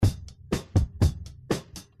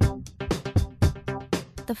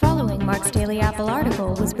The following Mark's Daily Apple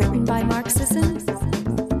article was written by Mark Sisson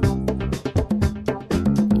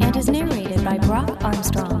and is narrated by Brock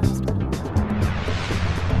Armstrong.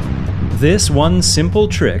 This one simple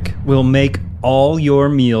trick will make all your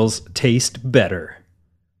meals taste better.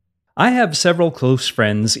 I have several close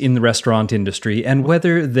friends in the restaurant industry, and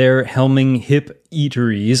whether they're helming hip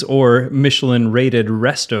eateries or Michelin-rated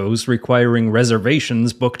restos requiring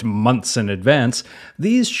reservations booked months in advance,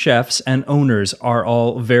 these chefs and owners are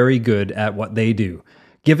all very good at what they do,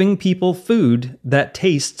 giving people food that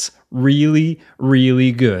tastes really,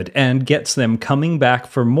 really good and gets them coming back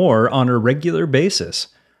for more on a regular basis.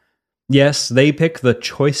 Yes, they pick the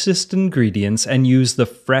choicest ingredients and use the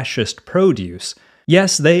freshest produce.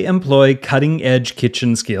 Yes, they employ cutting-edge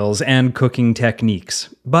kitchen skills and cooking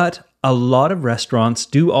techniques, but a lot of restaurants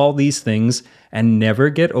do all these things and never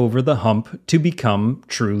get over the hump to become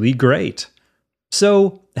truly great.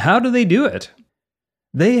 So, how do they do it?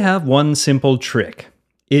 They have one simple trick.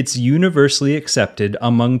 It's universally accepted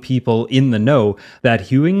among people in the know that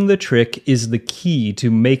hewing the trick is the key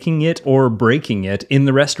to making it or breaking it in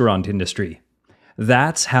the restaurant industry.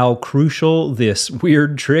 That's how crucial this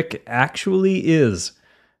weird trick actually is.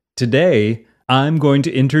 Today, I'm going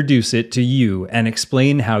to introduce it to you and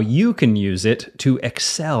explain how you can use it to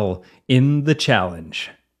excel in the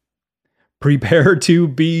challenge. Prepare to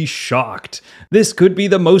be shocked. This could be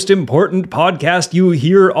the most important podcast you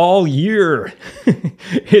hear all year.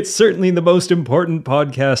 It's certainly the most important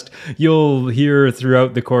podcast you'll hear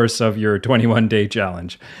throughout the course of your 21-day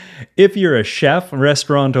challenge. If you're a chef,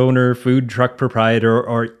 restaurant owner, food truck proprietor,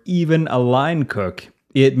 or even a line cook,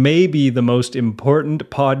 it may be the most important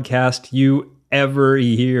podcast you ever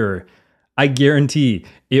hear. I guarantee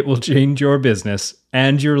it will change your business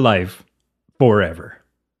and your life forever.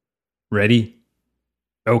 Ready?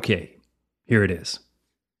 Okay, here it is.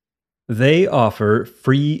 They offer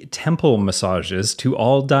free temple massages to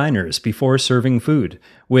all diners before serving food,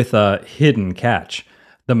 with a hidden catch.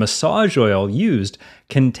 The massage oil used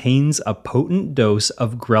contains a potent dose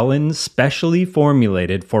of ghrelin specially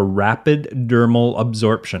formulated for rapid dermal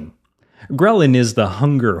absorption. Ghrelin is the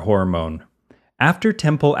hunger hormone. After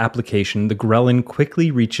temple application, the ghrelin quickly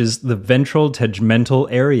reaches the ventral tegmental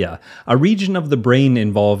area, a region of the brain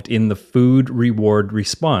involved in the food reward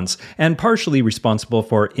response and partially responsible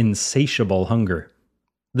for insatiable hunger.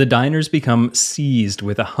 The diners become seized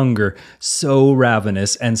with a hunger so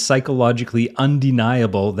ravenous and psychologically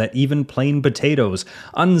undeniable that even plain potatoes,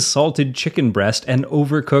 unsalted chicken breast, and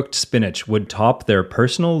overcooked spinach would top their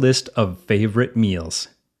personal list of favorite meals.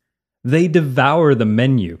 They devour the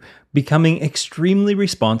menu, becoming extremely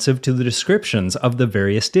responsive to the descriptions of the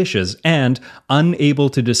various dishes, and, unable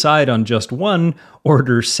to decide on just one,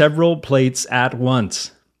 order several plates at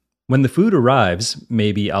once. When the food arrives,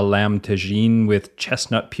 maybe a lamb tagine with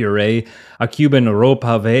chestnut puree, a Cuban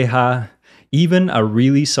ropa vieja, even a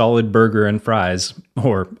really solid burger and fries,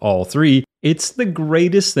 or all three, it's the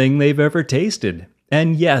greatest thing they've ever tasted.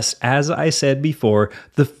 And yes, as I said before,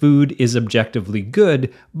 the food is objectively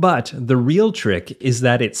good, but the real trick is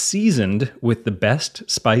that it's seasoned with the best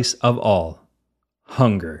spice of all: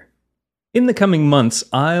 hunger. In the coming months,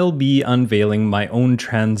 I'll be unveiling my own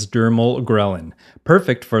transdermal ghrelin,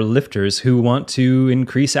 perfect for lifters who want to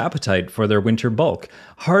increase appetite for their winter bulk,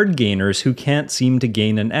 hard gainers who can't seem to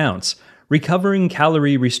gain an ounce, recovering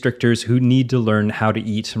calorie restrictors who need to learn how to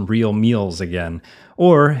eat real meals again,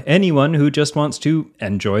 or anyone who just wants to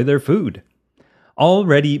enjoy their food.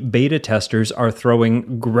 Already, beta testers are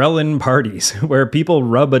throwing ghrelin parties where people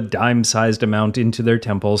rub a dime-sized amount into their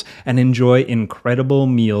temples and enjoy incredible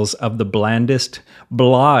meals of the blandest,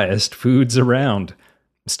 blahest foods around.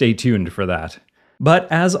 Stay tuned for that.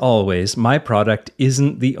 But as always, my product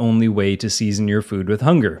isn't the only way to season your food with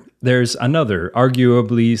hunger. There's another,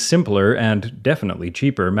 arguably simpler and definitely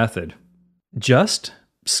cheaper method. Just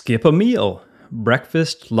skip a meal.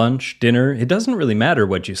 Breakfast, lunch, dinner, it doesn't really matter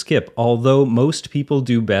what you skip, although most people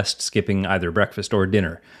do best skipping either breakfast or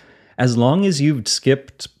dinner, as long as you've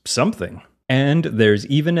skipped something. And there's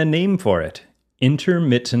even a name for it: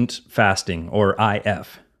 intermittent fasting, or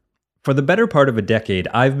IF. For the better part of a decade,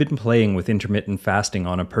 I've been playing with intermittent fasting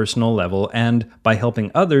on a personal level and by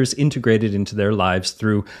helping others integrate it into their lives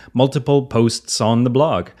through multiple posts on the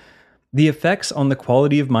blog. The effects on the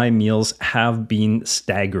quality of my meals have been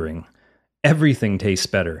staggering. Everything tastes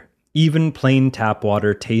better. Even plain tap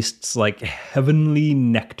water tastes like heavenly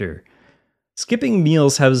nectar. Skipping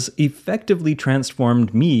meals has effectively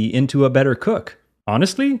transformed me into a better cook.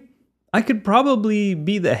 Honestly, I could probably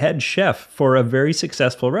be the head chef for a very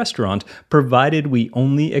successful restaurant, provided we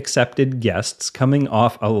only accepted guests coming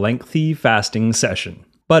off a lengthy fasting session.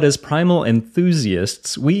 But as primal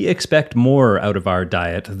enthusiasts, we expect more out of our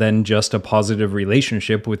diet than just a positive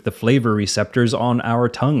relationship with the flavor receptors on our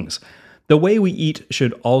tongues. The way we eat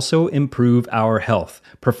should also improve our health,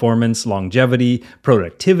 performance, longevity,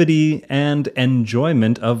 productivity, and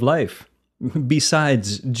enjoyment of life,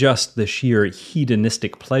 besides just the sheer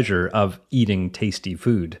hedonistic pleasure of eating tasty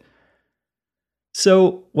food.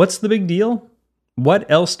 So, what's the big deal?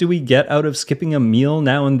 What else do we get out of skipping a meal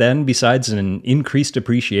now and then besides an increased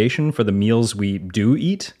appreciation for the meals we do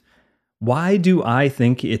eat? Why do I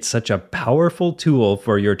think it's such a powerful tool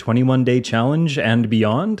for your 21-day challenge and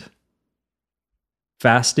beyond?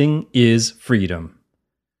 Fasting is freedom.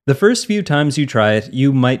 The first few times you try it,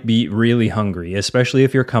 you might be really hungry, especially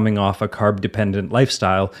if you're coming off a carb-dependent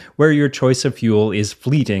lifestyle where your choice of fuel is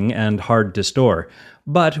fleeting and hard to store.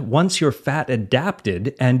 But once you're fat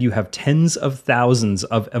adapted and you have tens of thousands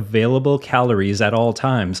of available calories at all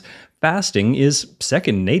times, fasting is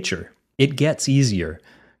second nature. It gets easier.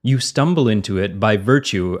 You stumble into it by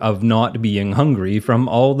virtue of not being hungry from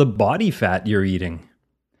all the body fat you're eating.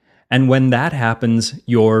 And when that happens,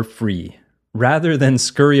 you're free. Rather than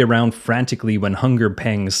scurry around frantically when hunger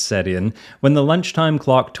pangs set in, when the lunchtime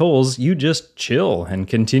clock tolls, you just chill and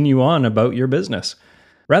continue on about your business.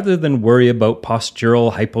 Rather than worry about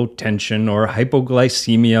postural hypotension or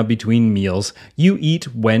hypoglycemia between meals, you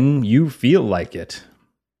eat when you feel like it.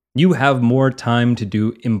 You have more time to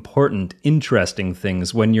do important, interesting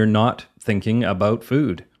things when you're not thinking about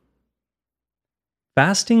food.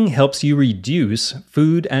 Fasting helps you reduce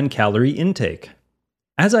food and calorie intake.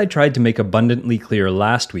 As I tried to make abundantly clear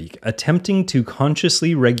last week, attempting to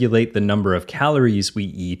consciously regulate the number of calories we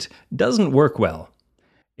eat doesn't work well.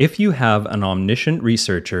 If you have an omniscient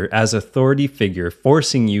researcher as authority figure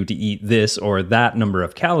forcing you to eat this or that number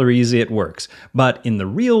of calories, it works. But in the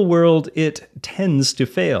real world, it tends to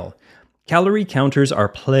fail. Calorie counters are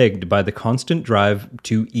plagued by the constant drive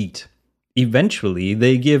to eat. Eventually,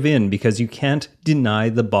 they give in because you can't deny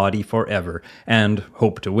the body forever and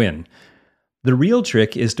hope to win. The real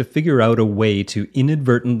trick is to figure out a way to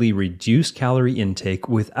inadvertently reduce calorie intake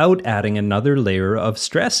without adding another layer of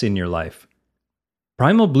stress in your life.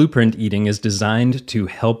 Primal Blueprint eating is designed to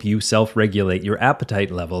help you self-regulate your appetite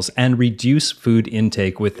levels and reduce food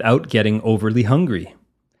intake without getting overly hungry.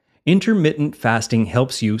 Intermittent fasting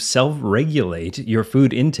helps you self-regulate your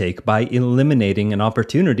food intake by eliminating an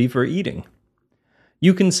opportunity for eating.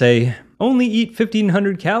 You can say, only eat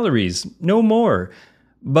 1,500 calories, no more,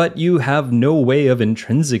 but you have no way of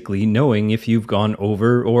intrinsically knowing if you've gone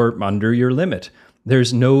over or under your limit.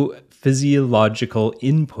 There's no physiological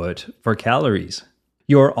input for calories.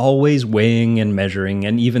 You're always weighing and measuring,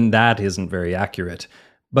 and even that isn't very accurate.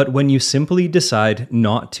 But when you simply decide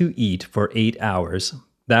not to eat for 8 hours,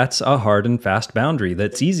 that's a hard and fast boundary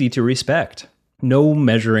that's easy to respect. No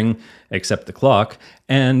measuring, except the clock,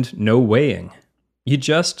 and no weighing. You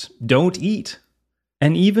just don't eat.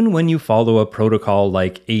 And even when you follow a protocol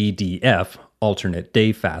like ADF, alternate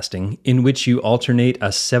day fasting, in which you alternate a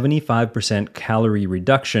 75% calorie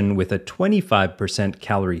reduction with a 25%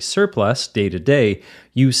 calorie surplus day to day,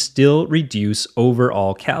 you still reduce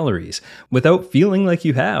overall calories without feeling like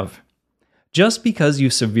you have. Just because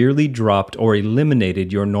you severely dropped or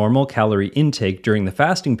eliminated your normal calorie intake during the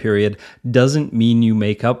fasting period doesn't mean you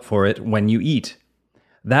make up for it when you eat.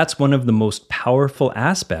 That's one of the most powerful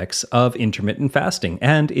aspects of intermittent fasting,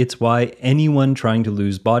 and it's why anyone trying to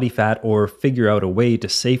lose body fat or figure out a way to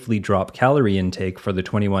safely drop calorie intake for the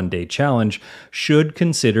 21-day challenge should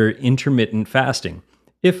consider intermittent fasting,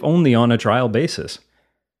 if only on a trial basis.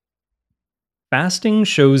 Fasting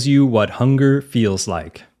shows you what hunger feels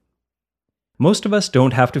like. Most of us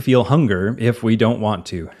don't have to feel hunger if we don't want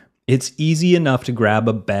to. It's easy enough to grab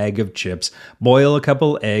a bag of chips, boil a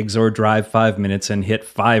couple eggs, or drive 5 minutes and hit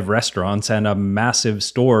 5 restaurants and a massive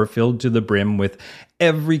store filled to the brim with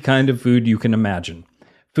every kind of food you can imagine.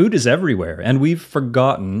 Food is everywhere, and we've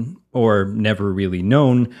forgotten, or never really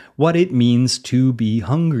known, what it means to be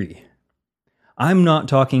hungry. I'm not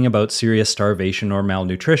talking about serious starvation or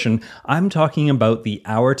malnutrition. I'm talking about the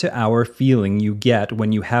hour-to-hour feeling you get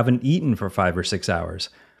when you haven't eaten for 5 or 6 hours.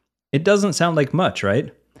 It doesn't sound like much,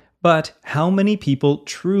 right? But how many people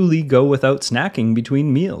truly go without snacking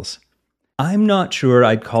between meals? I'm not sure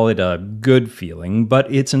I'd call it a good feeling,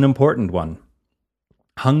 but it's an important one.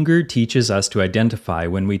 Hunger teaches us to identify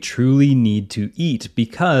when we truly need to eat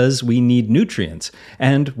because we need nutrients,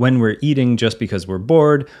 and when we're eating just because we're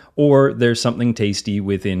bored or there's something tasty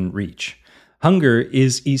within reach. Hunger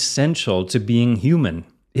is essential to being human.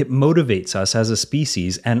 It motivates us as a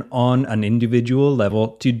species and on an individual level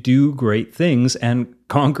to do great things and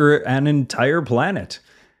conquer an entire planet.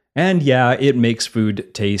 And yeah, it makes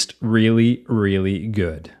food taste really, really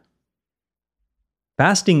good.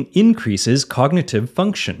 Fasting increases cognitive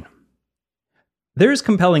function. There is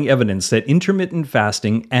compelling evidence that intermittent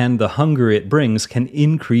fasting and the hunger it brings can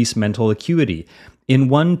increase mental acuity. In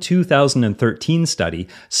one 2013 study,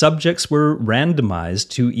 subjects were randomized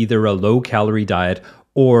to either a low-calorie diet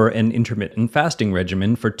or an intermittent fasting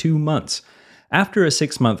regimen for 2 months. After a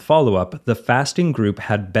 6-month follow-up, the fasting group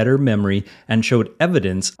had better memory and showed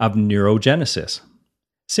evidence of neurogenesis.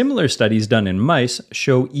 Similar studies done in mice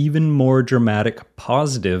show even more dramatic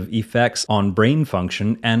positive effects on brain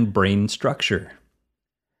function and brain structure.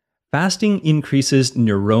 Fasting increases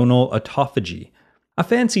neuronal autophagy, a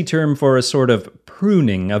fancy term for a sort of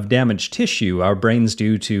pruning of damaged tissue our brains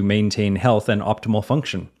do to maintain health and optimal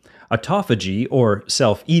function. Autophagy, or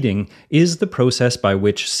self-eating, is the process by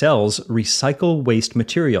which cells recycle waste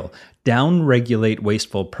material, down-regulate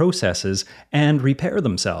wasteful processes, and repair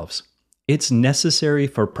themselves. It's necessary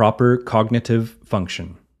for proper cognitive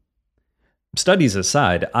function. Studies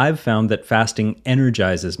aside, I've found that fasting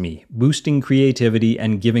energizes me, boosting creativity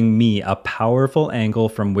and giving me a powerful angle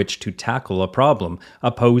from which to tackle a problem,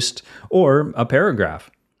 a post, or a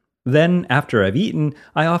paragraph. Then, after I've eaten,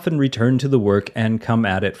 I often return to the work and come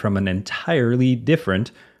at it from an entirely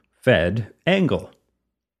different, fed angle.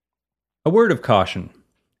 A word of caution.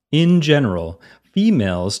 In general,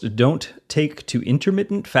 females don't take to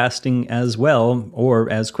intermittent fasting as well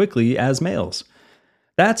or as quickly as males.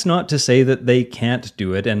 That's not to say that they can't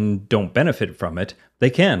do it and don't benefit from it.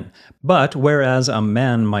 They can. But whereas a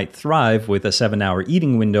man might thrive with a 7-hour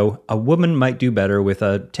eating window, a woman might do better with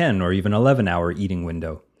a 10 or even 11-hour eating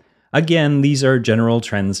window. Again, these are general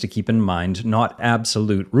trends to keep in mind, not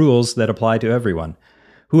absolute rules that apply to everyone.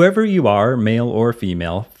 Whoever you are, male or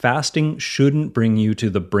female, fasting shouldn't bring you to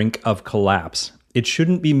the brink of collapse. It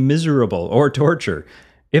shouldn't be miserable or torture.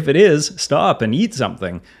 If it is, stop and eat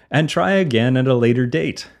something, and try again at a later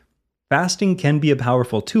date. Fasting can be a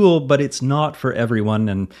powerful tool, but it's not for everyone,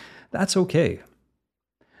 and that's okay.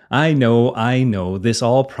 I know, this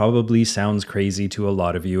all probably sounds crazy to a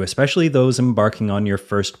lot of you, especially those embarking on your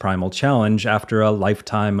first primal challenge after a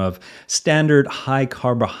lifetime of standard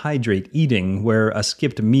high-carbohydrate eating where a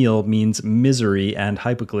skipped meal means misery and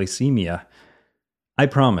hypoglycemia. I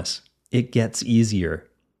promise, it gets easier.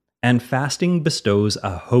 And fasting bestows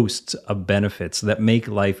a host of benefits that make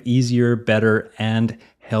life easier, better, and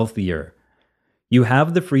healthier. You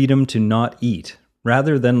have the freedom to not eat,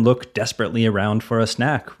 rather than look desperately around for a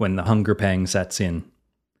snack when the hunger pang sets in.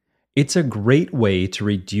 It's a great way to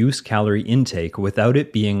reduce calorie intake without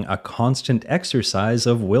it being a constant exercise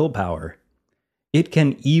of willpower. It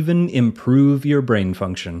can even improve your brain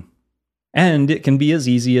function. And it can be as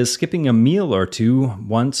easy as skipping a meal or two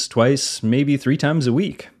once, twice, maybe 3 times a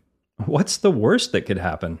week. What's the worst that could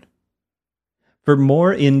happen? For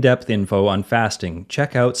more in-depth info on fasting,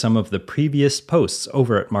 check out some of the previous posts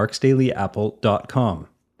over at marksdailyapple.com.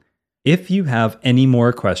 If you have any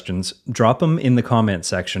more questions, drop them in the comment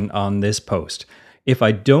section on this post. If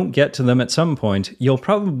I don't get to them at some point, you'll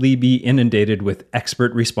probably be inundated with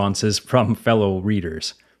expert responses from fellow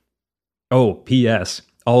readers. Oh, P.S.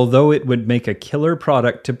 Although it would make a killer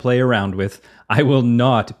product to play around with, I will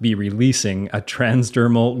not be releasing a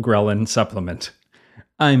transdermal ghrelin supplement.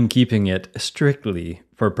 I'm keeping it strictly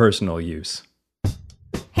for personal use.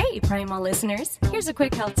 Hey, Primal listeners, here's a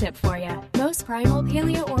quick health tip for you. Most Primal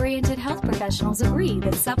paleo-oriented health professionals agree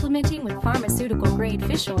that supplementing with pharmaceutical-grade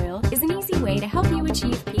fish oil is an easy way to help you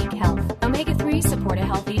achieve peak health. Omega-3 support a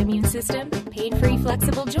healthy immune system, pain-free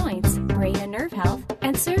flexible joints, brain and nerve health,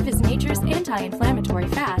 and serve as nature's anti-inflammatory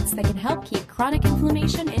fats that can help keep chronic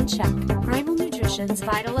inflammation in check. Primal Nutrition's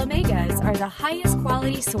Vital Omegas are the highest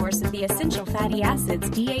quality source of the essential fatty acids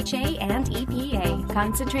DHA and EPA,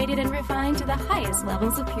 concentrated and refined to the highest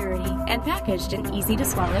levels of purity, and packaged in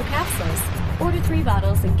easy-to-swallow capsules. Order 3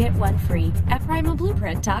 bottles and get 1 free at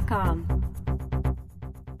primalblueprint.com.